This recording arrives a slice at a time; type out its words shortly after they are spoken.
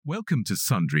Welcome to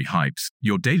Sundry Hypes,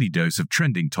 your daily dose of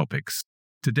trending topics.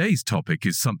 Today's topic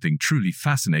is something truly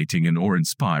fascinating and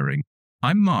awe-inspiring.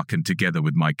 I'm Mark, and together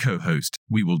with my co-host,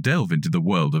 we will delve into the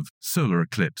world of solar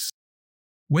eclipse.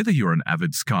 Whether you're an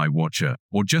avid sky watcher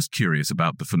or just curious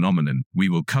about the phenomenon, we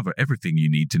will cover everything you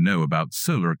need to know about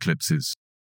solar eclipses.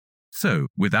 So,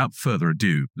 without further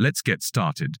ado, let's get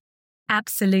started.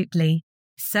 Absolutely.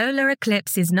 Solar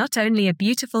eclipse is not only a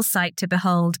beautiful sight to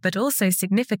behold but also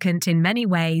significant in many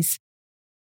ways.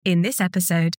 In this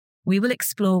episode, we will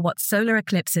explore what solar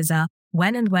eclipses are,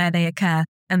 when and where they occur,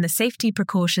 and the safety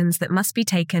precautions that must be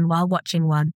taken while watching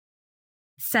one.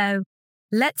 So,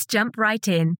 let's jump right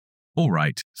in.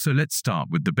 Alright, so let's start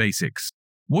with the basics.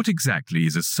 What exactly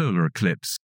is a solar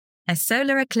eclipse? A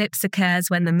solar eclipse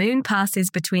occurs when the moon passes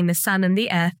between the sun and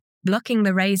the earth, blocking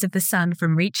the rays of the sun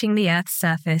from reaching the earth's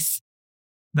surface.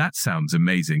 That sounds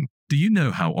amazing. Do you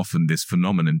know how often this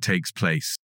phenomenon takes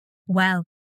place? Well,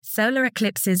 solar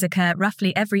eclipses occur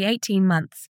roughly every 18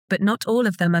 months, but not all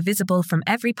of them are visible from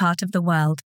every part of the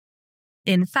world.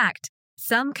 In fact,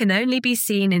 some can only be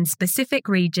seen in specific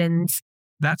regions.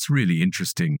 That's really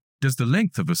interesting. Does the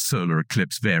length of a solar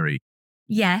eclipse vary?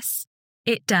 Yes,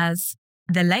 it does.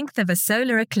 The length of a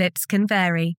solar eclipse can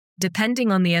vary,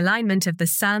 depending on the alignment of the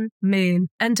sun, moon,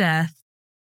 and earth.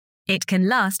 It can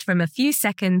last from a few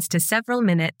seconds to several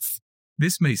minutes.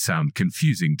 This may sound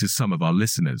confusing to some of our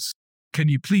listeners. Can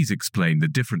you please explain the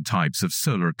different types of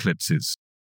solar eclipses?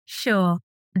 Sure.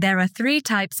 There are 3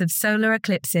 types of solar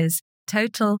eclipses: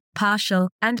 total, partial,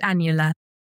 and annular.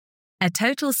 A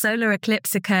total solar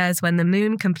eclipse occurs when the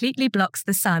moon completely blocks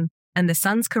the sun, and the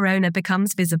sun's corona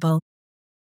becomes visible.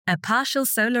 A partial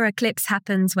solar eclipse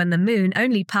happens when the moon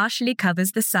only partially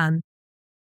covers the sun.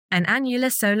 An annular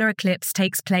solar eclipse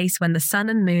takes place when the sun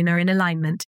and moon are in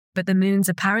alignment, but the moon's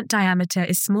apparent diameter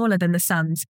is smaller than the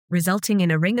sun's, resulting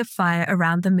in a ring of fire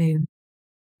around the moon.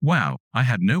 Wow, I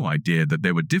had no idea that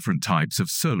there were different types of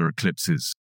solar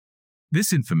eclipses.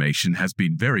 This information has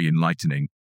been very enlightening.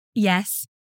 Yes,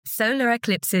 solar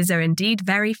eclipses are indeed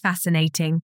very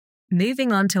fascinating.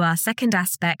 Moving on to our second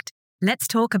aspect, let's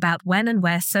talk about when and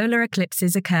where solar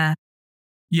eclipses occur.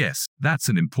 Yes, that's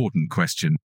an important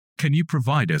question. Can you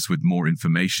provide us with more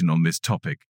information on this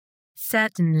topic?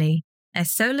 Certainly. A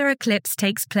solar eclipse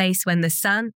takes place when the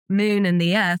sun, moon, and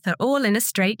the earth are all in a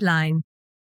straight line.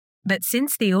 But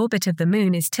since the orbit of the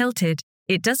moon is tilted,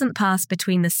 it doesn't pass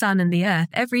between the sun and the earth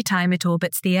every time it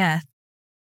orbits the earth.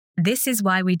 This is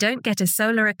why we don't get a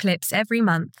solar eclipse every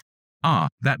month. Ah,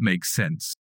 that makes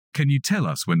sense. Can you tell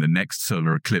us when the next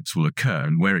solar eclipse will occur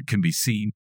and where it can be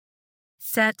seen?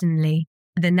 Certainly.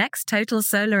 The next total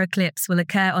solar eclipse will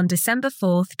occur on December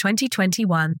 4,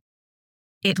 2021.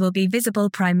 It will be visible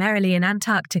primarily in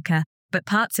Antarctica, but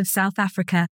parts of South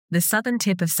Africa, the southern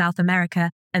tip of South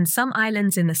America, and some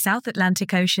islands in the South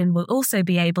Atlantic Ocean will also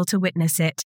be able to witness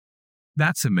it.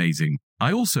 That's amazing.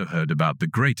 I also heard about the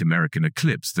Great American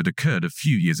Eclipse that occurred a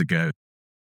few years ago.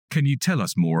 Can you tell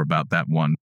us more about that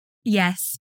one?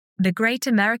 Yes. The Great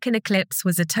American Eclipse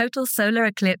was a total solar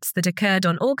eclipse that occurred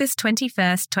on August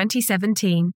 21,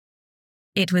 2017.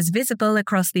 It was visible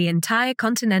across the entire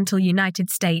continental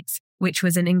United States, which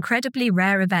was an incredibly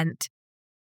rare event.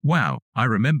 Wow, I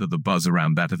remember the buzz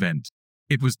around that event.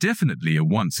 It was definitely a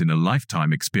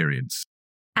once-in-a-lifetime experience.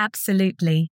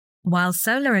 Absolutely. While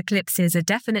solar eclipses are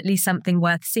definitely something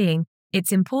worth seeing,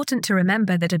 it's important to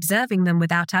remember that observing them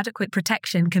without adequate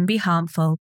protection can be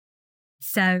harmful.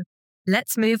 So,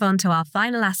 let's move on to our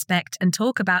final aspect and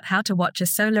talk about how to watch a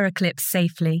solar eclipse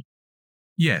safely.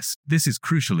 Yes, this is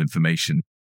crucial information.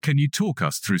 Can you talk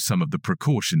us through some of the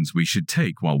precautions we should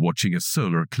take while watching a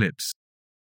solar eclipse?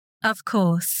 Of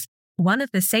course. One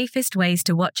of the safest ways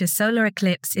to watch a solar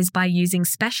eclipse is by using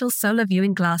special solar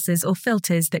viewing glasses or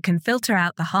filters that can filter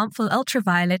out the harmful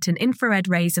ultraviolet and infrared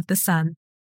rays of the sun.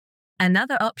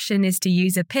 Another option is to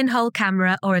use a pinhole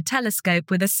camera or a telescope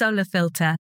with a solar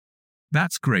filter.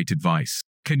 That's great advice.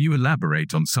 Can you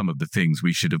elaborate on some of the things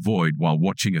we should avoid while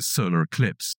watching a solar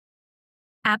eclipse?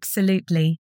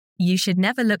 Absolutely. You should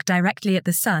never look directly at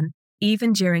the sun,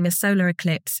 even during a solar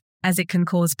eclipse, as it can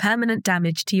cause permanent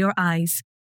damage to your eyes.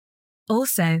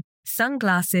 Also,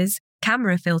 sunglasses,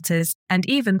 camera filters, and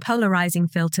even polarizing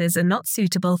filters are not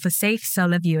suitable for safe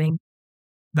solar viewing.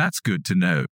 That's good to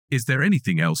know. Is there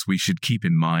anything else we should keep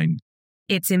in mind?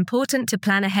 It's important to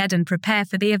plan ahead and prepare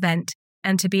for the event,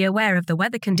 and to be aware of the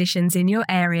weather conditions in your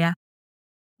area.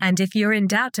 And if you're in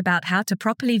doubt about how to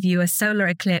properly view a solar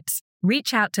eclipse,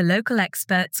 reach out to local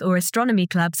experts or astronomy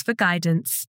clubs for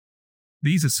guidance.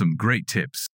 These are some great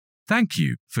tips. Thank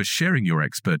you for sharing your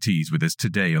expertise with us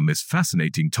today on this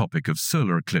fascinating topic of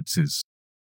solar eclipses.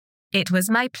 It was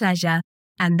my pleasure.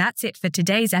 And that's it for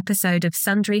today's episode of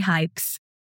Sundry Hypes.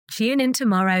 Tune in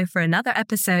tomorrow for another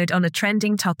episode on a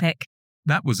trending topic.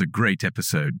 That was a great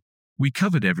episode. We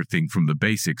covered everything from the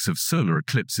basics of solar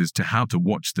eclipses to how to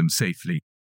watch them safely.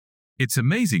 It's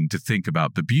amazing to think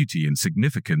about the beauty and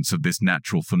significance of this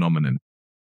natural phenomenon.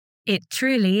 It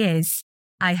truly is.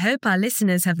 I hope our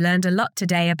listeners have learned a lot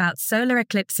today about solar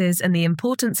eclipses and the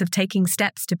importance of taking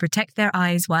steps to protect their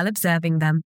eyes while observing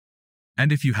them.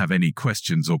 And if you have any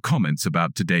questions or comments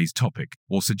about today's topic,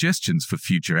 or suggestions for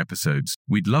future episodes,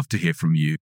 we'd love to hear from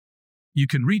you. You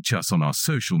can reach us on our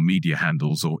social media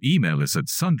handles or email us at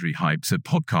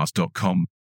sundryhypes@podcast.com.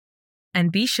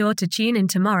 And be sure to tune in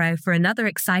tomorrow for another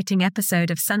exciting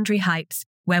episode of Sundry Hypes,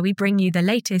 where we bring you the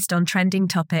latest on trending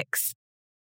topics.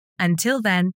 Until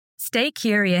then, stay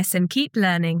curious and keep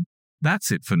learning.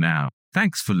 That's it for now.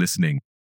 Thanks for listening.